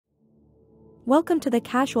Welcome to the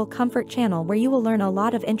Casual Comfort channel, where you will learn a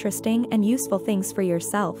lot of interesting and useful things for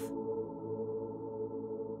yourself.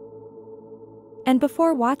 And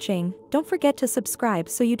before watching, don't forget to subscribe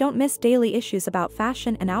so you don't miss daily issues about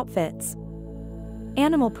fashion and outfits.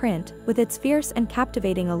 Animal print, with its fierce and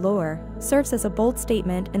captivating allure, serves as a bold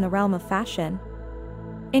statement in the realm of fashion.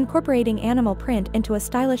 Incorporating animal print into a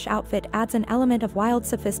stylish outfit adds an element of wild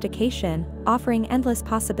sophistication, offering endless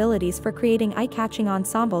possibilities for creating eye-catching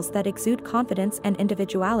ensembles that exude confidence and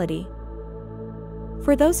individuality.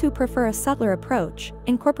 For those who prefer a subtler approach,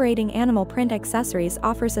 incorporating animal print accessories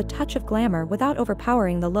offers a touch of glamour without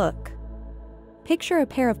overpowering the look. Picture a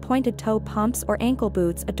pair of pointed-toe pumps or ankle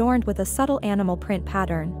boots adorned with a subtle animal print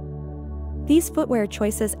pattern. These footwear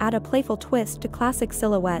choices add a playful twist to classic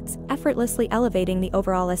silhouettes, effortlessly elevating the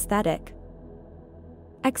overall aesthetic.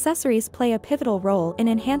 Accessories play a pivotal role in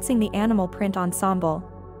enhancing the animal print ensemble.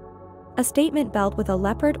 A statement belt with a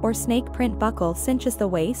leopard or snake print buckle cinches the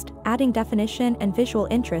waist, adding definition and visual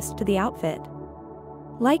interest to the outfit.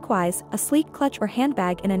 Likewise, a sleek clutch or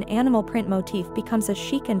handbag in an animal print motif becomes a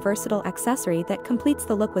chic and versatile accessory that completes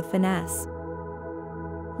the look with finesse.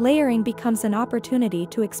 Layering becomes an opportunity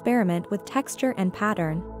to experiment with texture and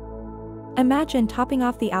pattern. Imagine topping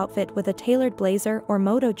off the outfit with a tailored blazer or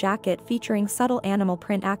moto jacket featuring subtle animal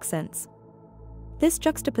print accents. This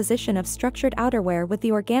juxtaposition of structured outerwear with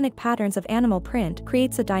the organic patterns of animal print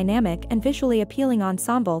creates a dynamic and visually appealing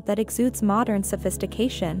ensemble that exudes modern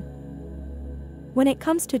sophistication. When it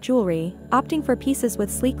comes to jewelry, opting for pieces with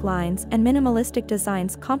sleek lines and minimalistic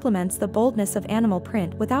designs complements the boldness of animal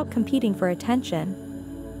print without competing for attention.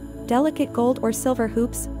 Delicate gold or silver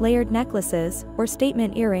hoops, layered necklaces, or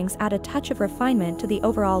statement earrings add a touch of refinement to the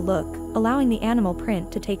overall look, allowing the animal print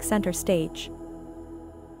to take center stage.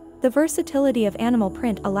 The versatility of animal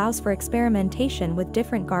print allows for experimentation with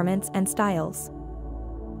different garments and styles.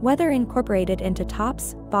 Whether incorporated into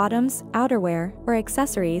tops, bottoms, outerwear, or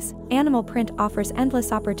accessories, animal print offers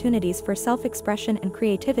endless opportunities for self-expression and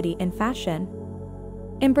creativity in fashion.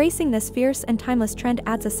 Embracing this fierce and timeless trend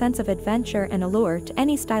adds a sense of adventure and allure to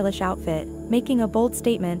any stylish outfit, making a bold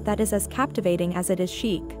statement that is as captivating as it is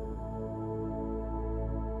chic.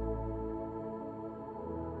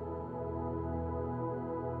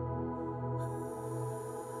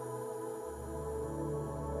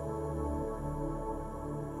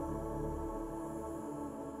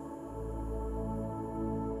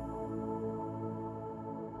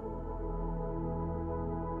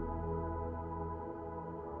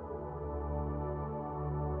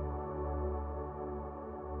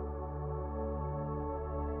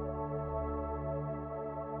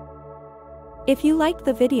 If you liked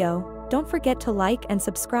the video, don't forget to like and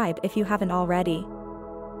subscribe if you haven't already.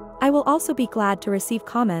 I will also be glad to receive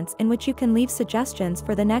comments in which you can leave suggestions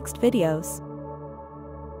for the next videos.